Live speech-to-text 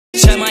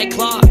check my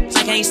clock.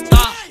 I can't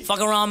stop.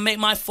 Fuck around, make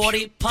my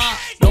 40 pop.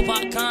 No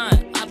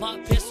popcorn, I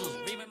pop pistols.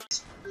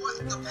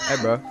 Hey,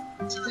 bro.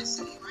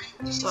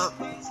 What's up?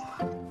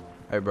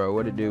 Hey, bro,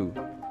 what it do?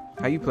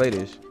 How you play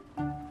this?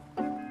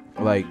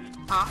 Like,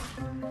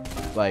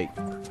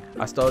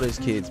 I stole this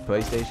kid's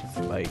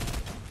PlayStation. Like,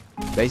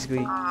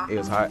 basically, it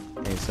was hot,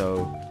 and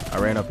so I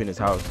ran up in his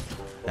house,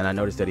 and I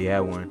noticed that he had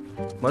one.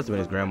 Must have been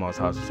his grandma's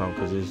house or something,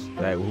 cause it's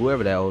like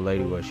whoever that old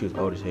lady was, she was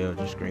old as hell,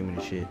 just screaming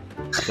and shit.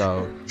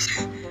 So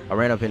I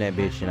ran up in that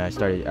bitch, and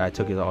I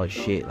took all his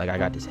shit. Like, I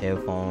got this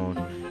headphone,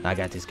 and I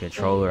got this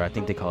controller. I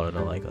think they call it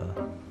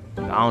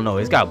I don't know.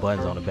 It's got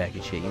buttons on the back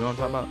and shit. You know what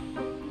I'm talking about?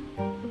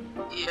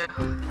 Yeah.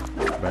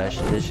 Bro,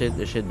 this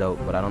shit dope.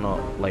 But I don't know,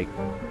 like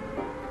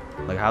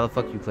how the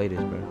fuck you play this,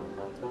 bro?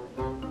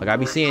 Like, I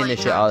be seeing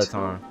this shit all the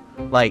time.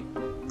 Like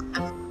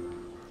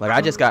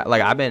I just got,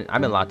 I've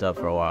been locked up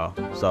for a while,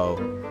 so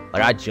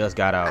like I just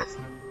got out.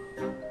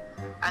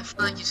 I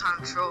feel like you're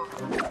trying to troll.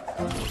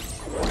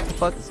 What the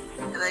fuck?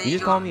 You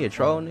just call me a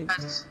troll,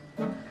 nigga?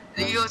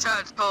 Then you go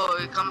try to troll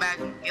and come back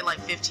and get like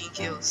 15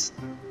 kills.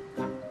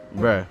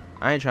 Bruh,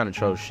 I ain't trying to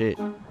troll shit.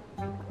 Alright.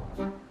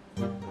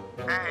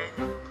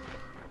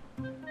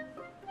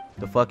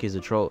 The fuck is a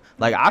troll?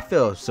 Like, I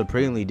feel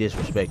supremely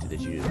disrespected that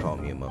you just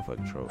called me a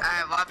motherfucking troll.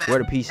 Alright, my bad. Where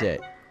the piece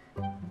at?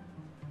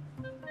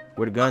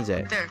 Where the guns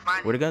at? There,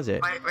 Where the guns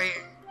at? Right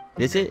here.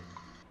 This it?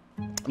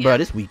 Yeah. Bruh,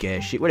 this weak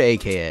ass shit. Where the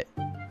AK at?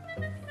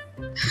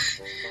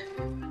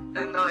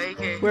 No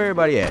AK. Where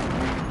everybody at?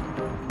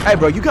 Hey,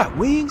 bro, you got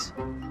wings?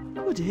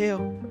 What the hell?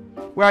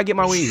 Where I get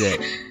my wings at?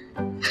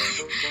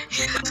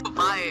 You have to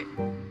buy it.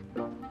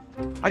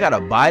 I gotta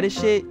buy this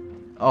shit?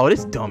 Oh,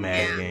 this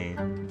dumbass game.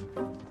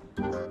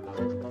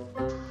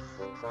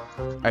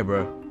 Hey,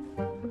 bro.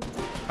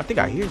 I think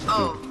I hear some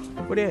Oh.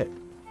 people. Where they at?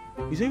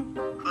 You see them?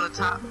 On the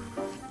top.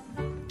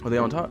 Are they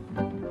on top?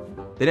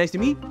 They next to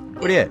me?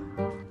 Where they at?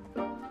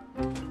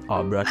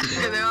 Oh, bro. I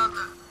think They're on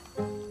the...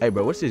 Hey,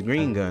 bro, what's this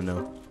green gun,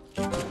 though?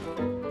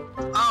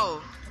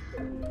 Oh.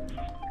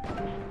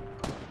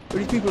 Where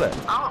these people at?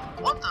 Oh,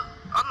 what the?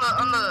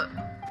 On the...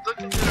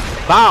 Looking to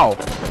the... Bow!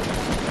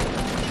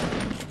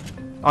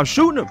 I'm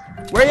shooting him.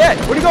 Where he at?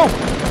 Where'd he go?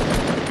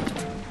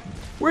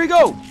 Where'd he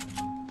go?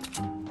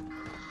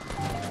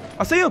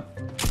 I see him.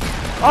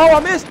 Oh, I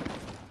missed.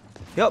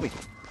 Help me.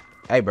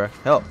 Hey, bro,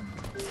 help.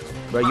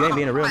 Bro, you ain't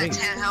being a real nigga.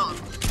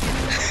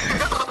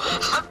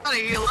 I'm trying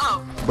to heal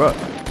up.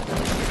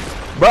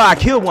 Bro, I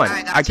killed one.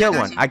 Alright, I killed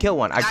one. I killed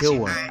one. I killed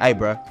one. Hey,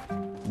 bro.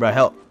 Bro,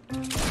 help.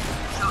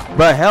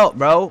 Bro, help,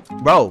 bro.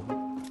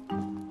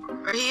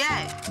 Where he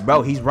at?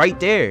 Bro, he's right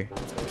there.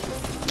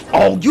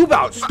 Oh, you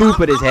about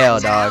stupid as hell,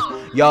 dog.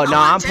 Yo,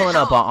 nah, I'm pulling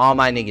up on all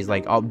my niggas.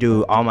 Like, oh,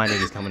 dude, all my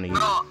niggas coming to you.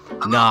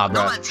 Nah,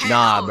 bro.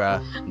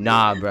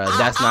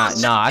 That's not.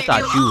 Nah, I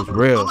thought you was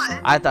real.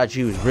 I thought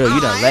you was real.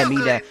 You done let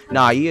me down.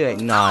 Nah, you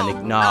ain't. Nah,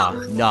 nigga.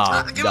 Nah.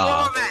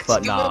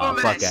 Fuck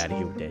out of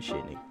here with that shit,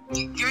 nigga.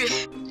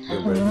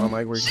 Yo, bro, is my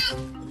mic working?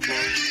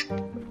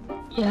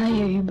 Yeah, I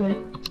hear you, bro.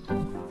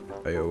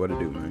 Hey, yo, what it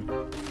do, man?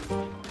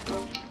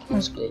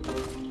 That's good.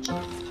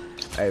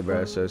 Hey,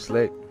 bro, so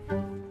Slick,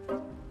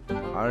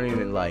 I don't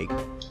even like.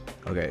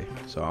 Okay,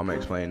 so I'm gonna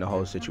explain the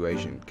whole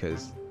situation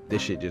because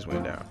this shit just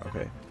went down.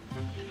 Okay,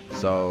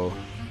 so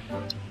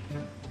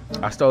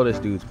I stole this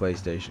dude's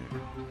PlayStation,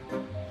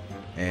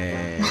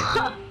 and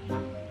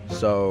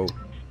so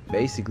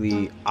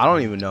basically I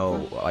don't even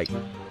know, like,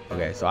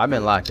 okay, so I've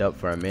been locked up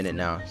for a minute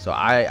now, so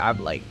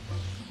I've like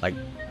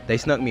they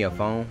snuck me a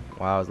phone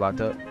while I was locked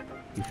up,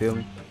 you feel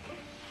me?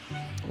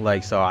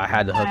 Like, so I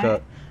had to hook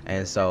up,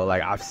 and so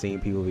like I've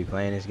seen people be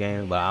playing this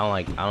game, but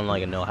I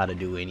don't know how to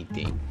do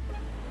anything.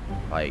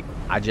 Like,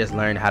 I just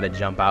learned how to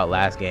jump out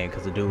last game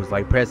because the dude was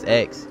like, press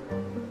X.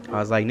 I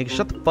was like, nigga,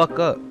 shut the fuck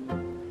up.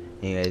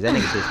 Anyways, that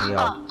nigga pissed me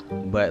off.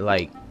 But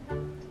like,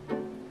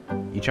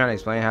 you trying to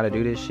explain how to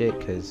do this shit?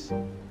 Cause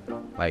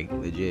like,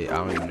 legit, I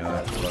don't even know how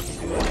to fucking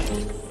do this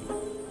shit.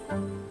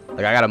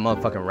 Like, I got a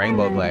motherfucking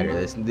rainbow glider.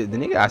 The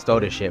nigga I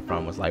stole this shit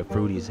from was like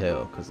fruity as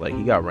hell, cause like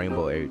he got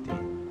rainbow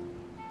everything.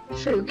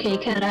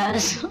 Fruitcake head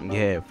ass.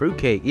 Yeah,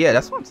 fruitcake. Yeah,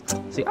 that's what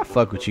I'm. See, I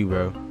fuck with you,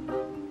 bro.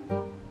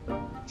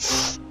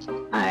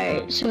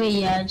 Alright, so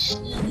yeah, it's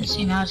the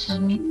same house as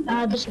me.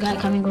 There's a guy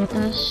coming with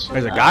us.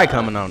 There's a guy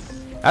coming on.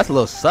 That's a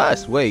little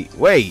sus. Wait.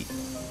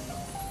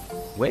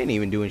 We ain't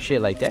even doing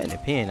shit like that in the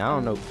pen. I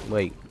don't know.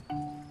 Wait.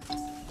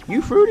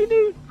 You fruity,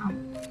 dude?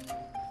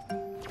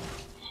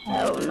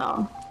 Hell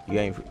no. You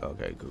ain't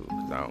okay, cool.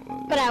 Cause I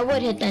don't. But I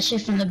would hit that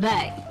shit from the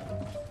back.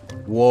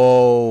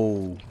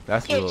 Whoa.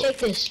 That's Here, a little. take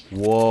this.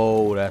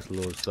 Whoa, that's a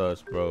little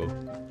sus, bro.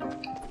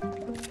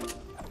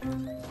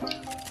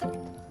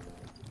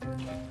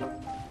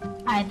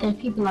 Alright, there's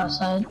people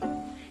outside.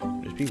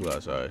 There's people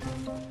outside.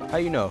 How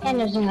you know? And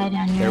there's a guy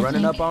down here. They're I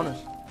running think. up on us.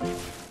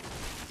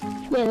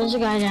 Yeah, there's a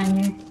guy down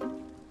here.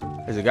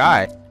 There's a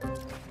guy.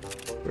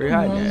 Where you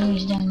hiding Yeah, at?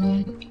 he's down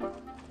here.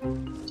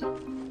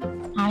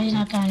 Nah, he's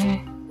not down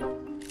here.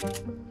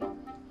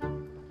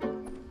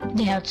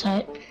 They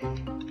outside.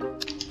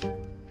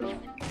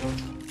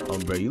 Oh,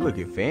 bro, you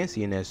looking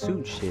fancy in that suit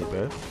and shit,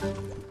 bro.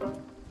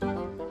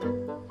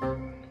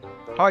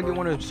 How I get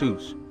one of them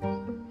suits?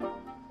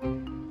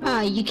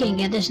 You can't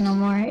get this no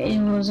more. It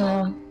was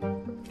Are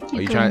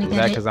you trying? Is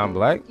that because I'm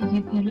black? If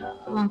you put it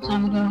a long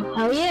time ago.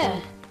 Oh yeah.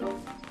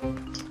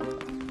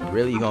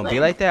 Really, you gonna be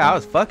like that? I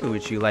was fucking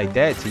with you like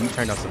that till you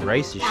turned on some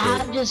racist shit.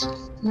 I'm just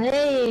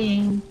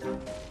saying.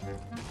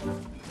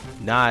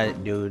 Nah,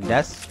 dude,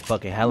 that's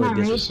fucking hella Not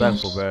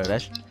disrespectful,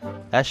 racist. bro.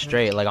 That's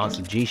straight like on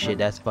some G shit.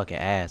 That's fucking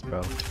ass,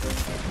 bro.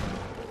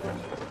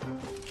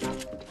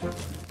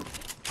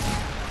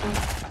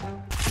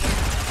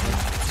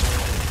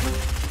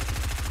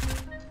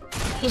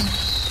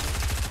 He's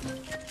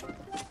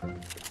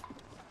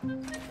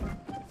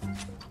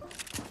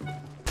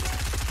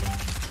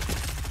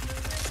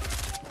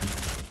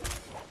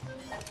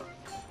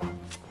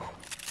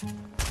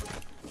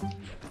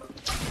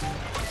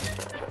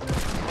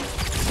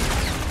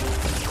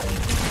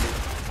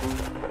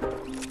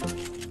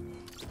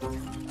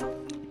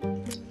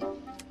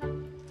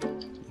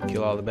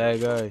Kill all the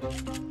bad guys.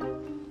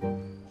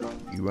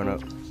 You run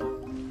up.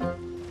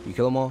 You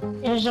kill them all?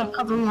 There's a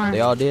couple more.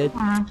 They all did?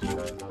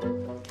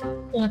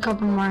 There's a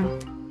couple more.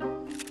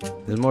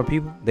 There's more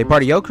people? They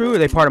part of your crew or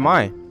they part of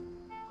mine?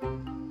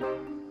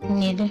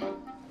 Neither.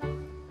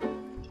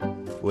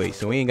 Wait,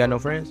 so we ain't got no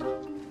friends?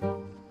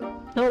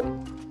 Nope.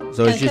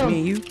 So it's Yeah, just kill me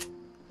and you?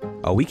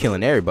 Oh, we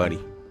killing everybody.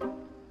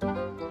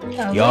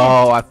 Hell Yo,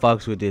 yeah. I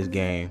fucks with this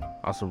game.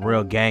 On some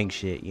real gang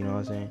shit, you know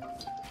what I'm saying?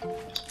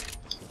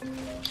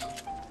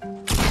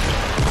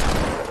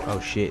 Oh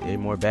shit, there's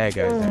more bad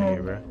guys down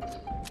here,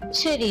 bro.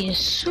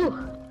 Cities.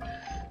 Whew.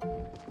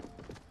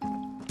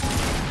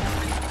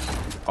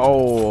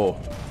 Oh.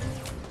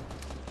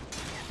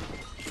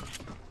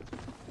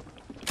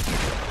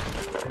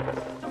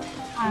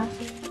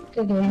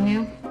 Good game,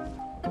 man.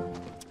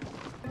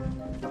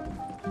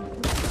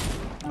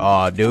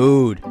 Oh,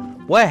 dude.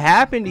 What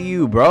happened to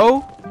you,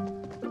 bro?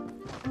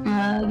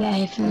 Got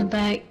hit from the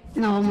back.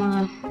 No,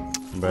 I'm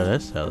Bro,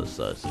 that's hella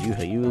sus. You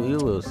a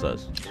little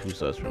sus. Too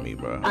sus for me,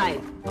 bro.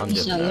 Alright. I'm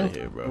just out of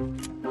here, bro.